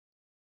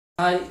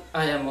Hi,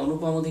 I am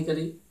Anupam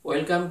Adhikari.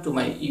 Welcome to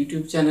my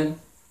YouTube channel.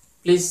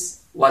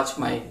 Please watch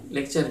my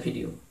lecture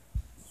video.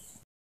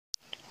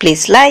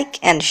 Please like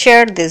and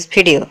share this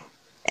video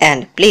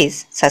and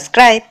please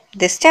subscribe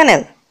this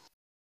channel.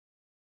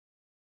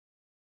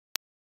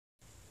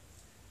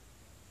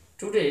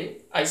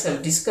 Today I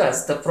shall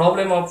discuss the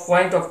problem of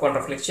point of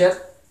Contrflexure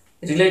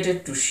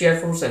related to shear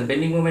force and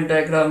bending moment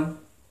diagram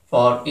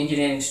for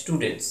engineering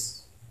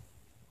students.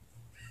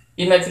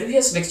 In my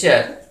previous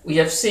lecture, we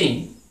have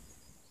seen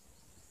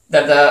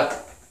that the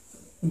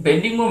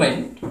bending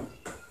moment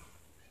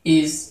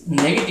is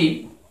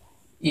negative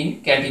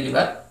in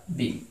cantilever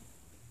beam.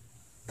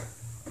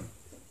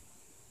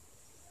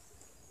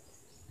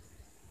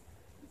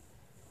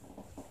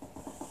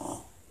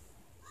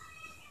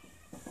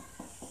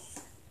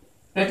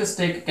 Let us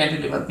take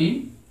cantilever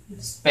beam,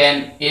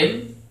 span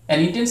L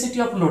and intensity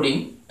of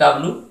loading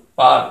W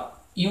per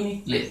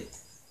unit length.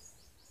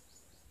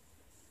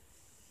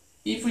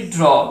 If we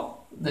draw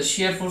the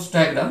shear force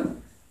diagram,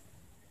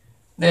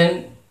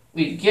 then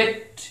we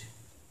get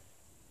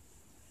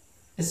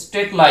a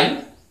straight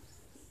line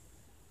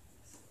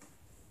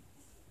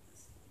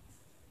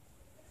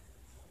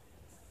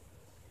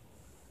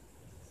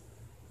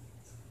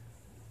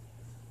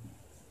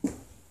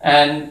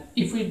and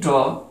if we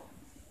draw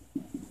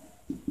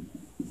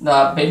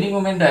the bending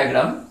moment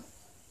diagram,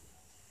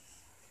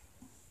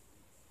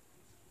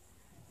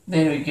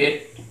 then we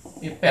get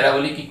a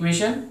parabolic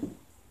equation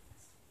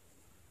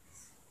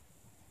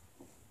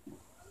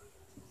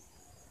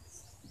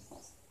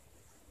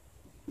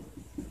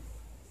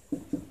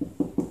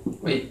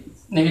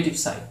with negative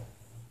sign.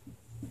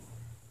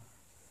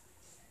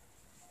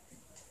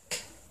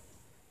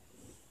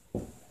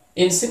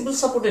 In simple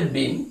supported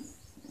beam,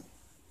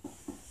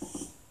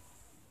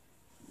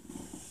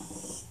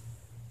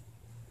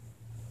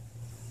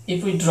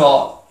 if we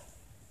draw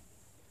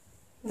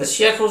the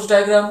shear force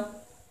diagram,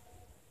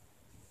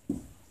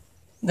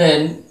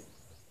 then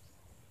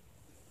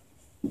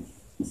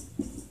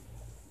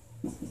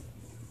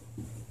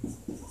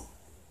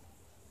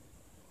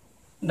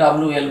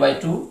WL by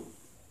 2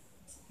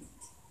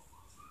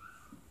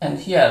 and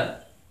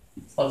here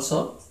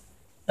also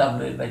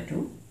WL by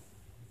 2.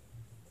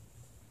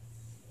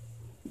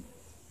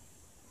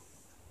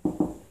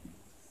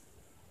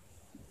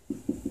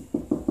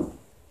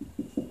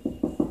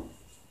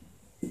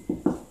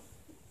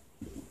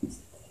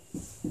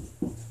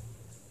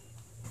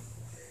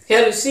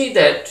 Here you see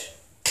that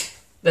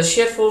the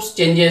shear force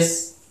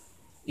changes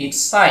its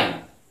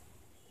sign.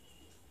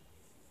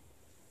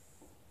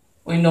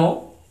 We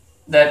know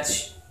that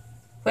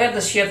where the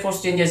shear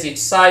force changes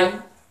its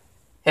sign,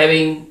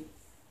 having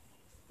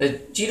the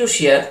zero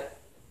shear,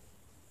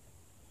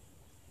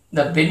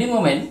 the bending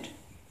moment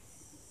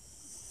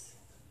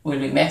will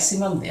be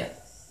maximum there.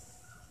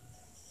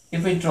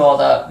 If we draw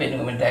the bending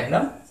moment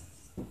diagram,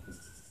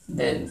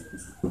 then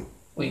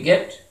we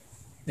get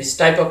this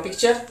type of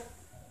picture,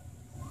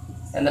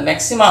 and the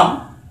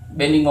maximum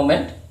bending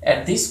moment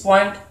at this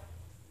point,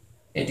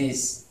 it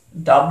is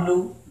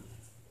W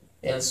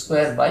L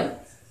square by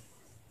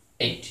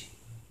 8.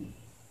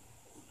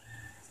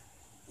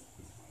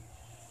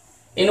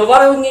 In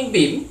overhanging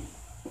beam,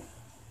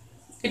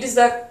 it is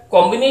the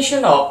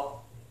combination of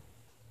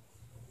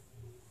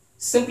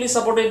simply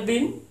supported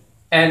beam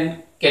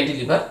and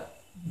cantilever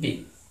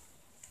beam.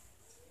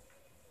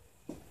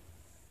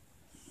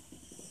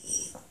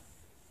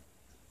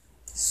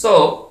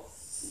 So,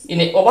 in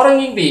a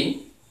overhanging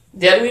beam,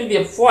 there will be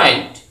a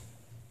point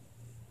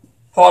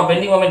for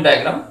bending moment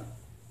diagram.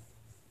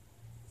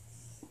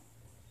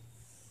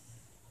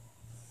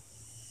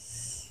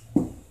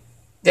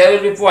 There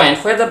will be a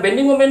point where the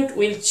bending moment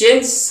will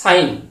change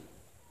sign.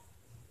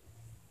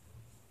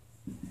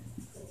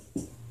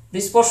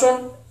 This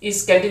portion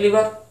is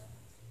cantilever.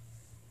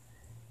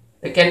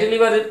 The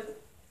cantilever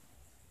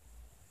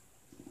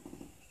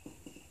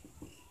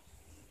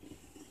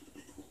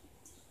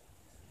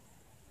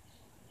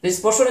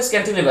this portion is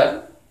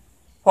cantilever.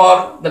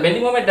 For the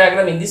bending moment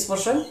diagram in this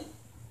portion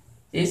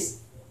is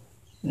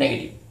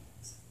negative,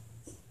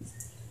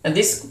 and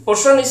this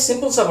portion is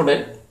simple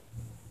supported.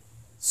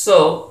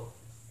 So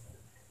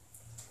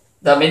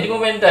the bending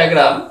moment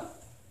diagram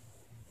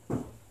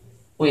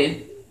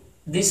with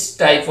this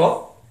type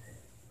of,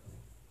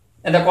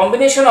 and the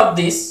combination of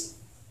this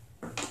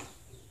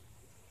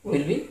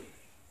will be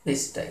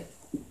this type.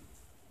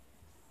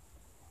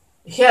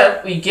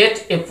 Here we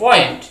get a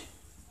point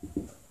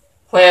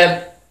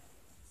where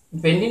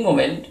bending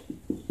moment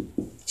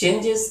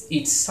changes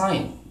its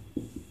sign.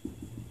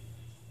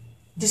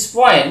 This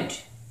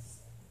point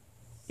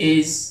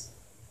is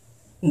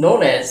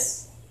known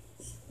as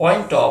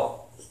point of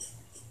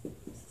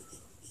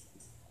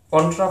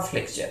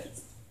Contrflexure.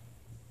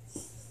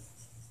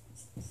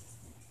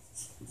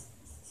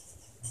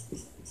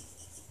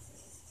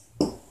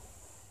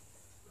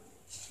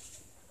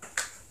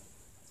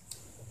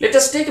 Let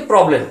us take a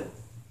problem.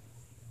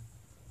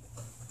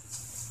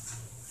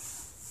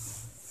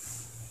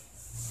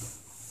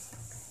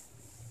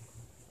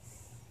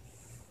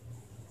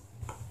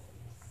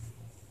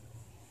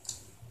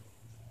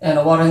 An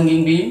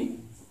overhanging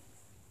beam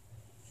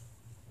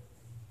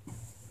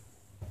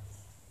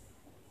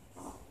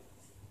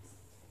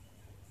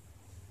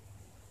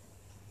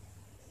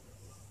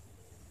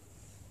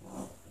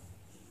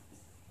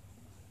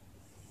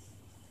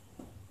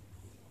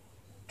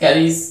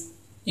carries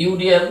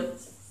UDL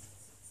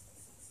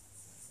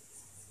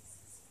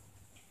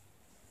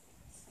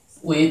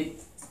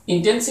with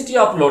intensity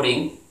of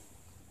loading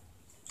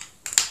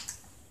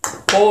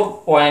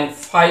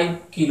 4.5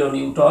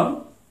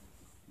 kilonewton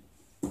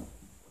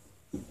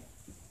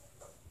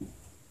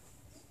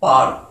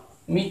per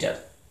meter.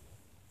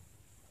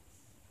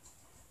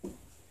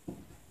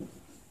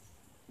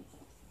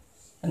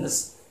 And the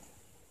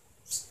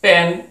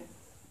span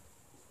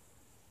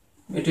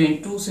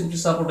between two simply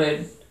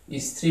supported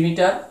is 3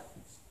 meter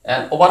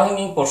and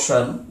overhanging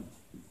portion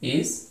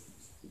is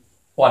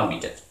 1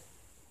 meter.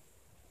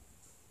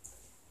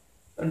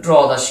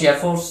 Draw the shear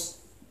force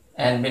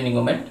and bending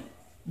moment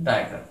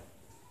diagram.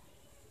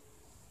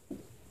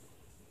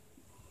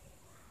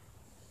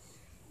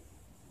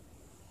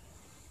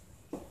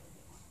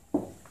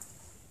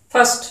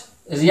 First,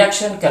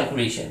 reaction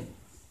calculation.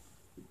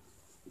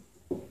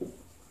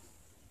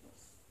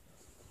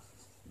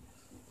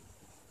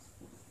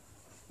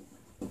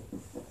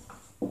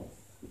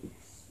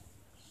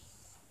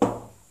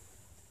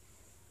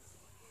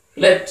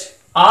 Let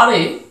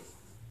RA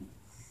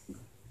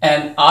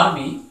and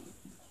RB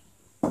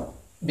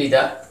be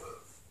the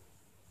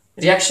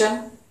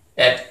reaction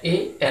at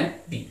A and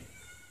B.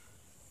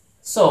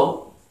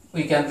 So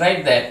we can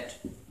write that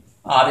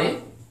RA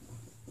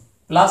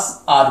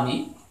plus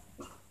RB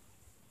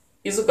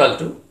is equal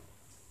to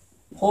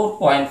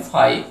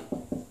 4.5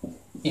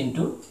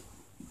 into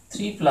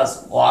 3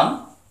 plus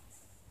 1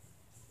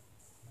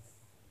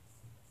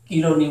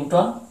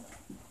 kilonewton,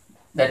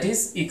 that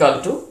is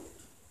equal to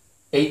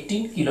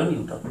 18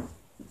 kilonewton.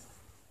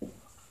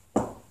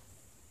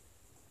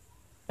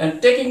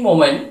 And taking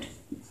moment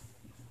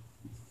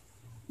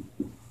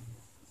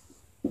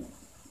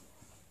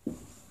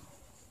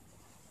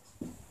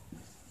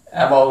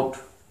about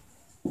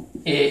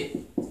A,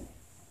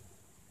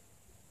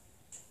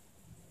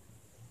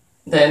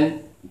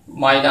 then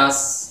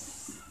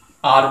minus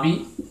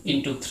RB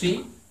into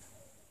 3,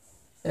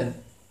 and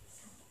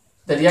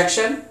the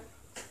reaction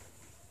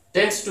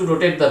tends to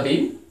rotate the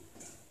beam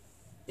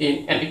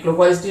in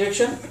anti-clockwise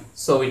direction,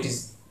 so it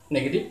is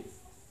negative,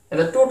 and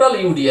the total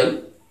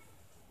UDL,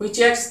 which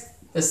acts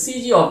the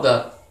CG of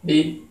the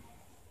beam,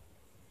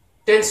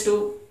 tends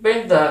to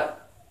bend the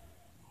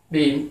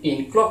beam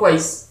in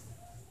clockwise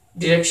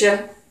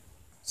direction,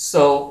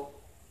 so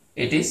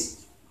it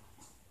is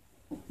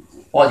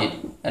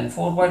positive. And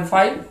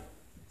 4.5,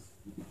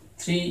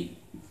 3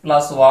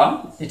 plus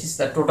 1, it is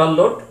the total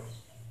load,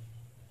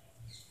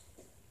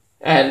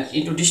 and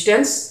into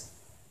distance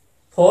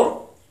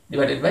 4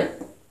 divided by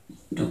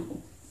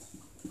 2,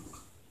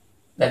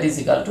 that is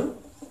equal to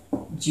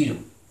 0.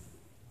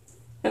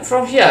 And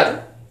from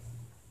here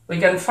we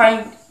can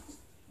find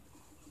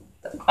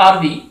the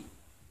RB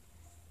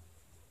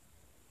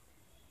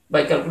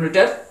by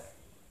calculator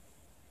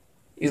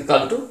is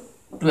equal to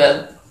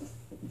 12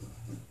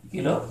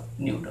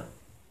 kilonewton.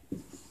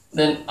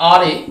 Then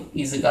RA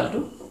is equal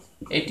to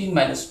 18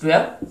 minus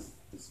 12,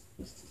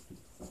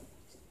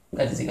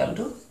 that is equal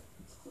to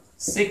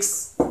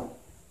 6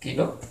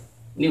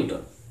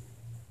 kilonewton.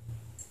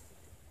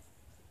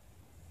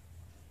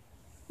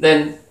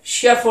 Then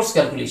shear force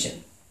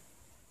calculation.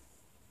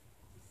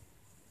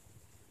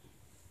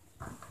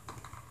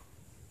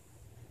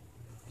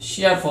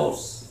 Shear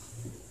force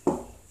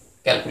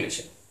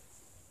calculation.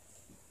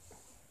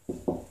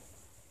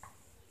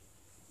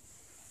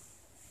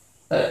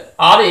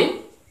 RA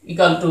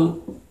equal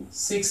to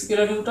 6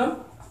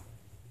 kilonewton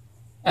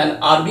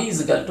and RB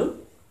is equal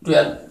to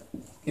 12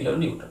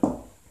 kilonewton.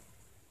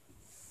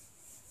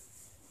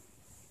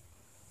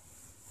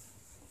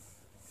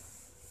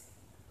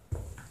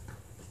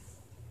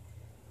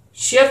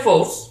 Shear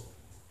force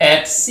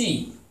at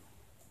C,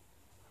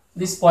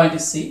 this point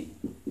is C,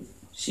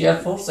 shear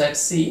force at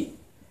C,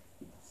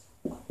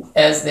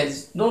 as there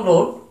is no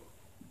load,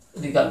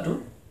 is equal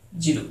to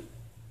 0.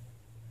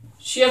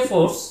 Shear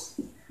force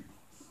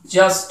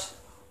just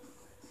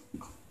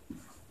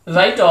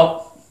write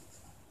off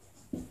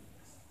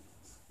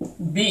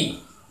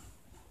B,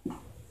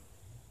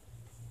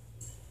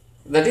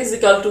 that is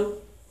equal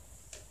to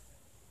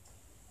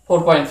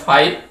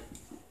 4.5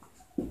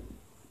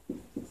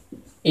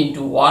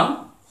 into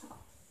 1,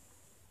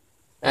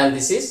 and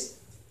this is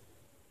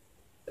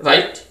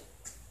right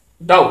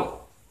down,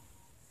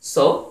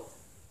 so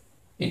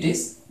it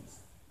is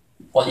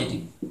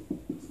positive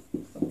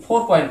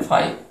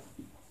 4.5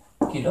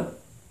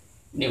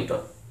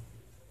 kilonewton.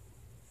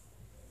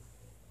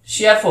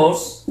 Shear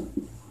force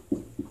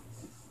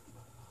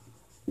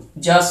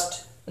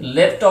just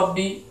left of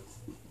B,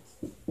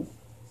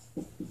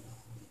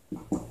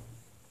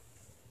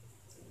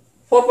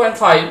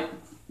 4.5,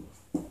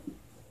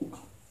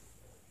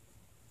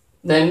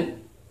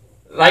 then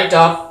right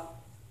of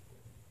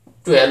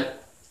 12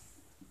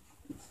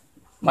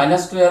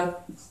 minus 12,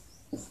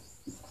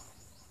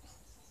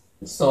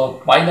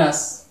 So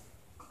minus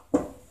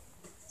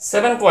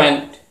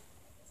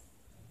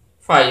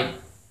 7.5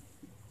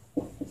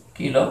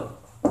 kilo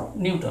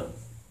Newton.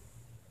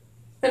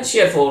 And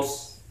shear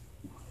force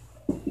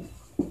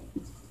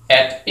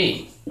at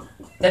A,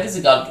 that is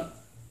equal to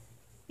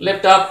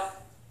left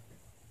up,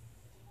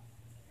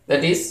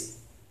 that is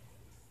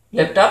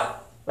left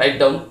up, write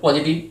down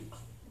positive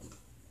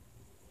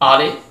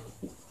RA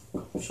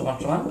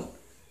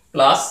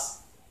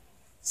plus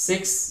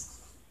 6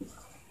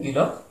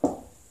 kilo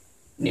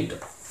Newton.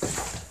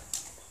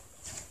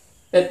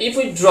 Then if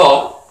we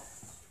draw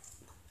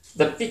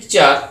the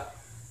picture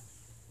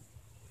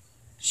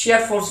shear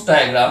force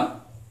diagram,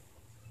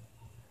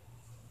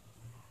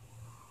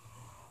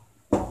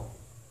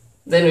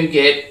 then we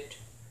get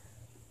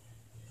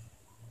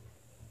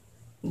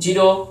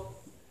 0,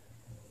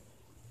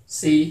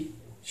 see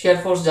shear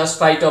force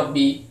just right of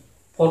B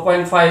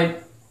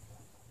 4.5,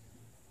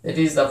 that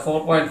is the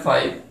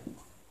 4.5,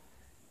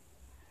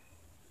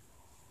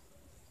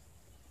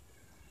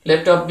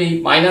 left of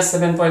B minus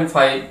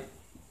 7.5,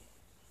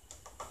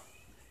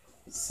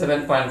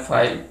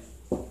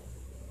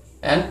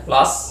 and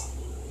plus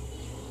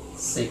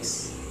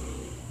 6.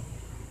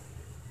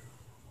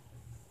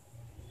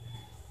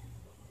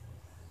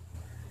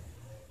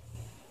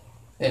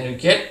 Then we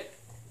get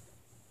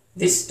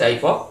this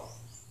type of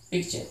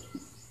picture,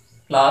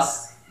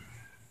 plus,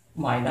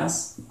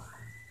 minus,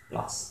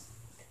 plus.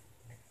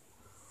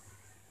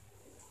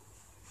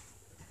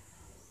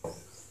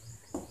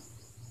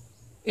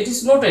 It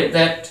is noted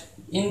that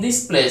in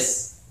this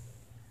place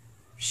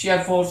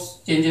shear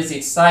force changes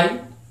its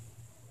sign,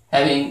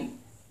 having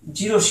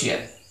 0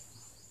 shear.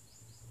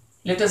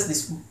 Let us,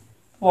 this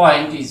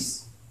point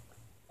is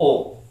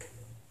O.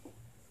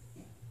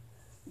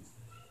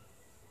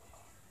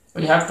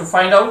 We have to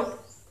find out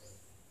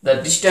the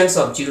distance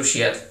of 0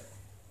 shear.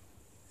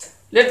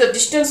 Let the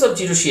distance of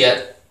 0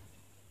 shear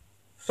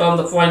from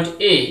the point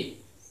A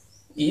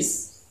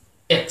is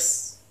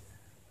x.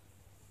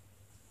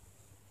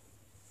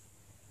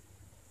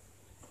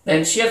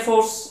 Then shear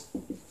force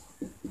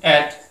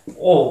at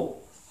O,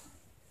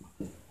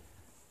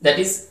 that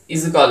is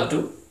equal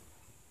to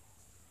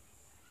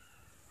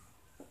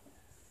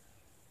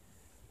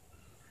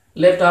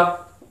left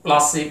up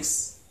plus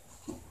 6,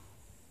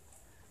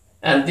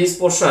 and this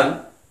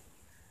portion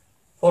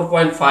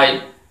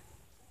 4.5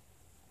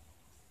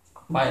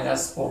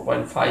 minus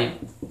 4.5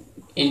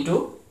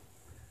 into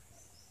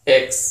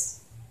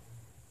x,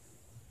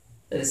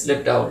 that is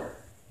left out,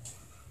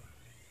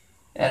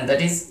 and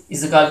that is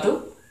equal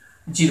to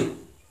 0.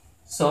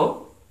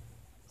 So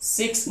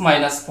 6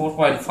 minus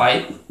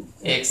 4.5,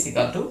 x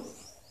equal to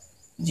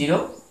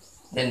 0,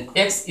 then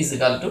x is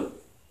equal to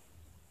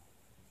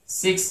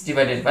 6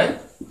 divided by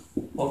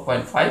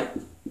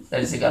 4.5,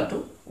 that is equal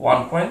to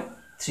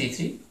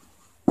 1.33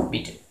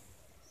 meter.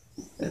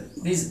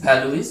 This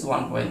value is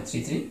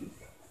 1.33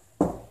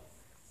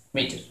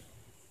 meter.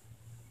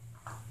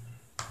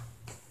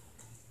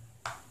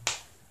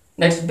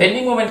 Next,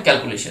 bending moment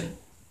calculation.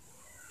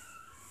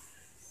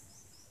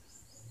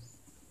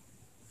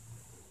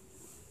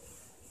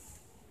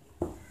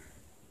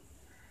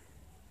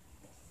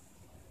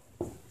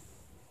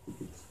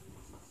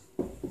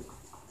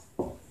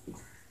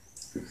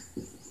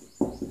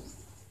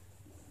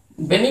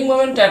 Bending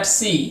moment at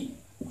C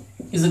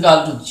is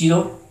equal to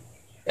 0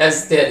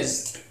 as there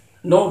is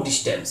no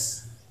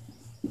distance,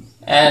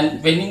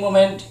 and bending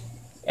moment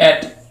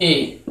at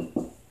A,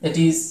 that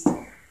is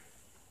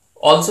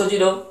also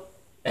 0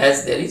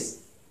 as there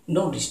is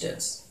no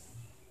distance.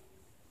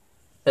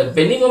 The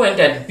bending moment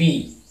at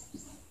B,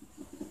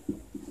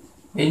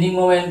 bending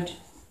moment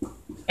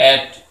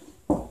at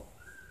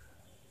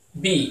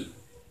B,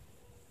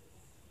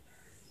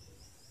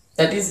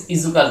 that is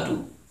equal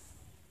to,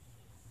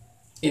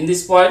 in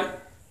this point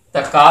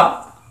the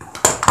curve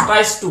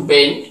tries to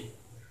bend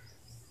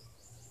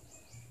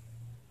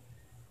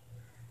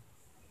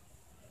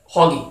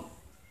hogging,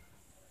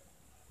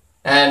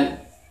 and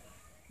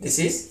this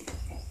is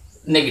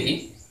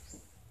negative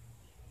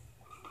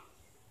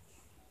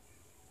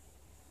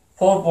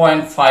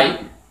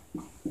 4.5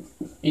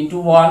 into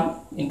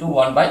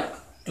 1 by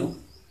 2,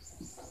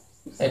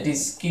 that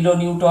is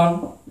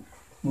kilonewton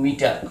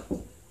meter,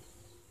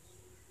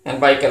 and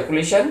by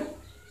calculation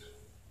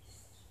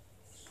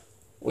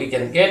we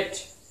can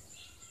get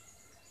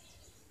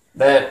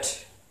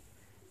that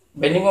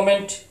bending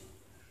moment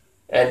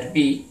at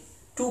B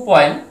 2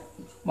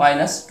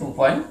 minus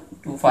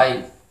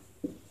 2.25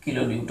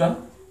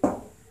 kilonewton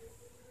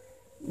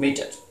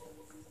meter.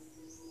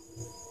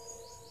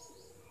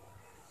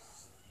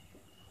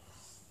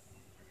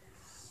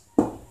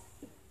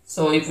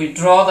 So if we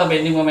draw the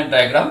bending moment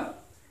diagram,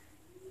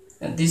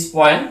 at this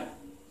point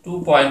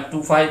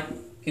 2.25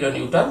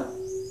 kilonewton,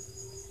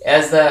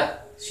 as the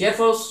shear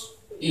force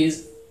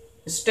is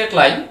straight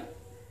line,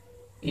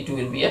 it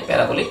will be a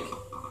parabolic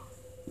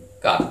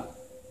curve.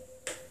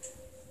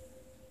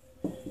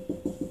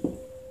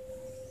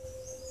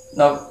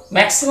 Now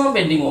maximum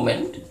bending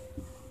moment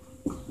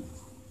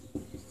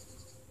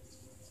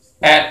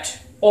at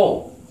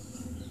O,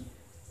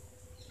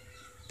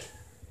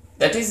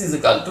 that is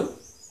equal to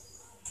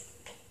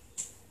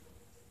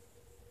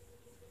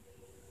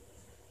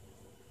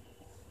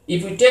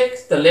if we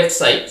take the left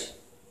side,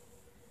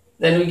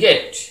 then we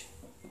get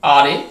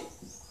RA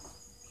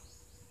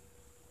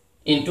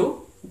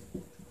into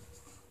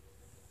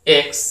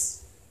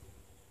X,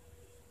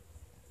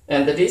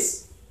 and that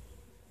is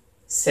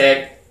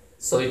sag,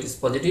 so it is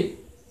positive.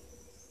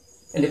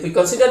 And if we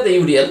consider the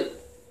UDL,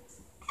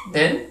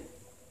 then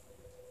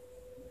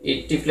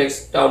it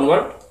deflects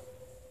downward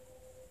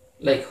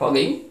like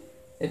hogging,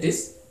 it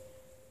is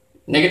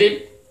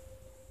negative,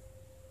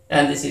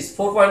 and this is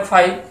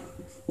 4.5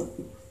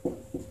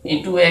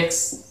 into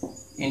x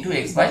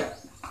by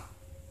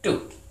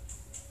 2.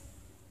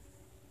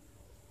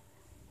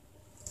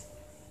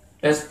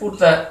 Let's put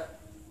the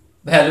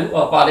value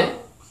of RA,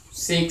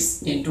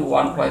 6 into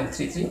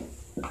 1.33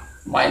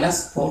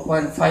 minus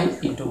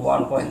 4.5 into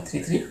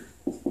 1.33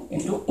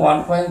 into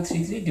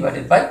 1.33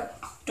 divided by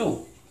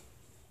 2,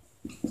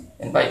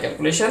 and by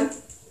calculation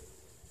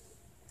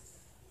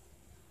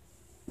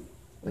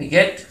we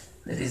get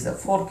that is the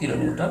 4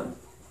 kilonewton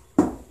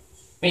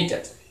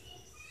meter,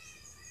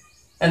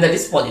 and that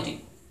is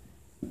positive,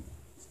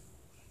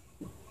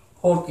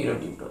 4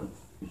 kilonewton.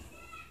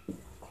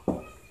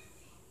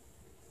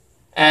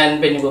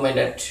 And bending moment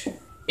at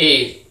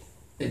A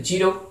is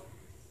 0.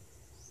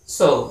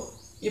 So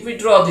if we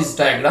draw this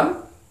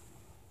diagram,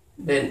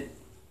 then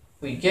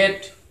we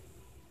get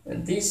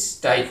this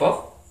type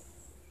of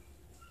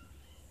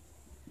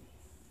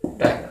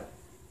diagram,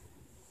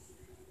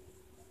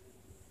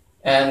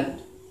 and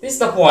this is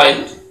the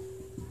point.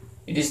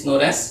 It is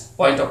known as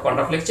point of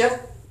contrflexure.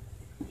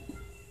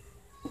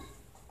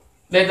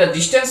 Let the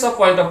distance of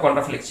point of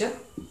contrflexure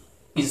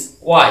is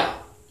y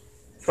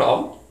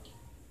from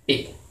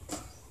A,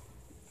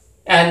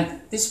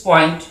 and this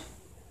point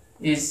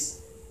is,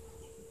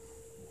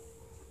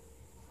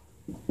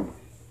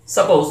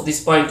 suppose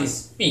this point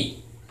is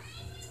P.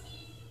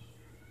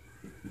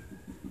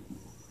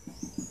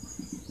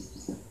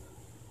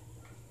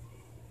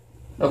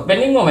 The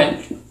bending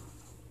moment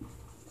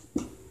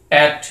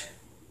at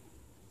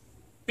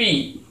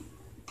P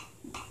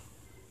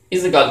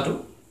is equal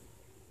to,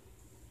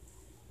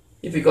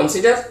 if we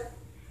consider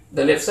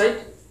the left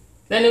side,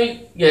 then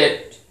we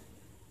get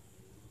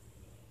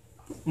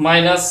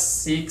minus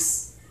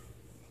 6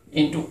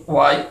 into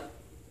y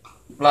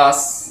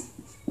plus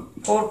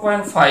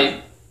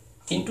 4.5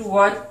 into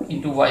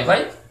y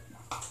by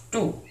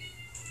 2.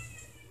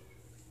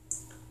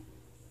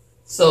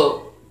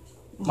 So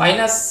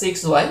minus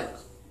 6y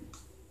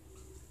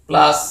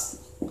plus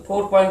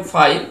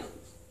 4.5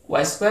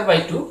 y square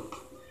by 2,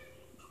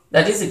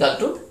 that is equal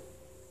to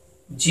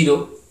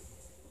 0,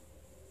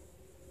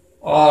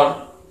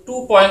 or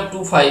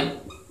 2.25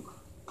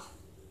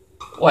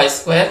 y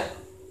square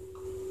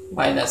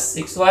minus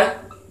 6y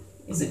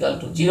is equal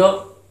to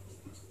 0.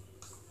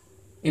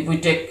 If we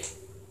take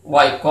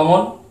y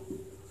common,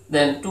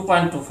 then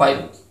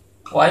 2.25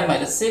 y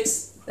minus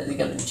 6, that is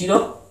equal to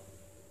 0.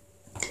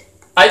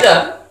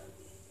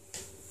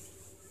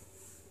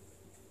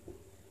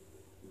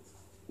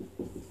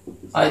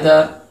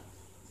 Either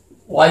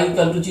y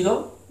equal to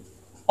 0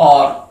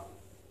 or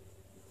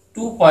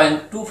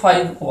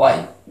 2.25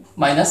 y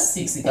minus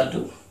 6 equal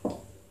to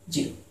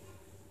 0.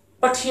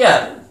 But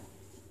here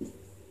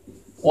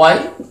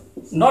y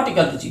not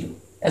equal to 0,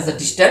 as the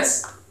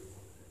distance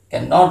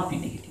cannot be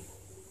negative.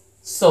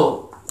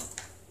 So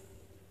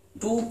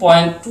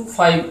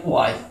 2.25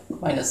 y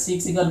minus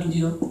 6 equal to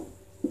 0,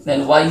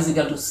 then y is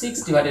equal to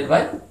 6 divided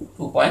by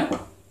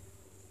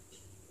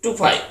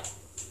 2.25,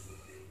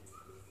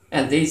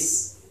 and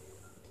this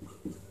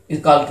is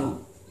equal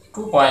to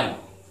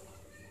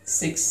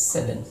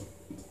 2.67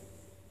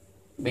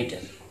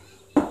 meter,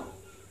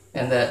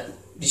 and the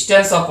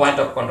distance of point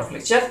of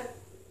contrflexure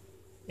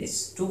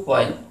is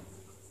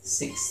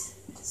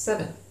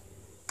 2.67.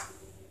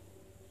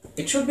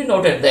 It should be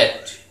noted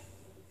that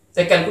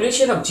the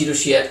calculation of zero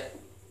shear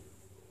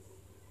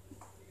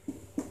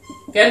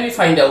can be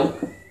find out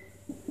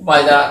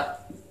by the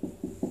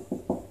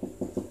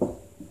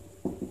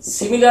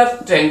similar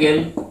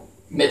triangle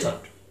method,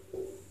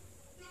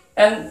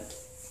 and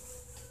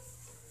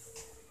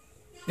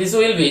this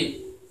will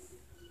be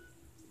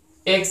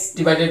x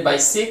divided by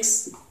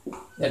 6,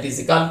 that is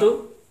equal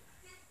to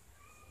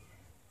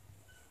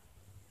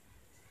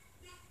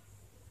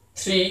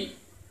 3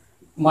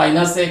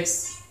 minus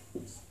x,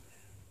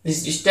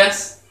 this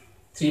distance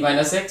 3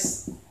 minus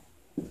x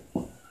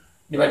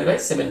divided by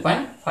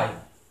 7.5,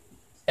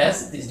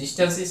 as this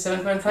distance is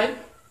 7.5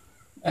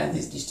 and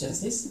this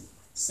distance is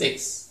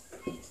 6,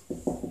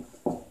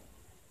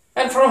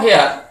 and from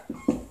here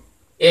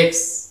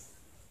x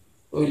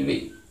will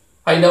be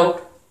find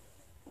out,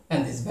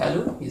 and this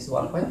value is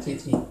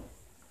 1.33.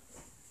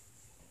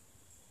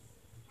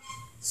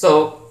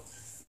 So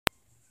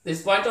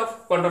this point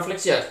of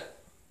contrflexure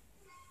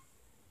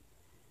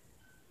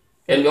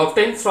can be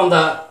obtained from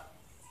the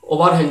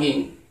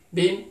overhanging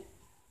beam.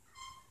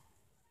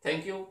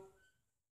 Thank you.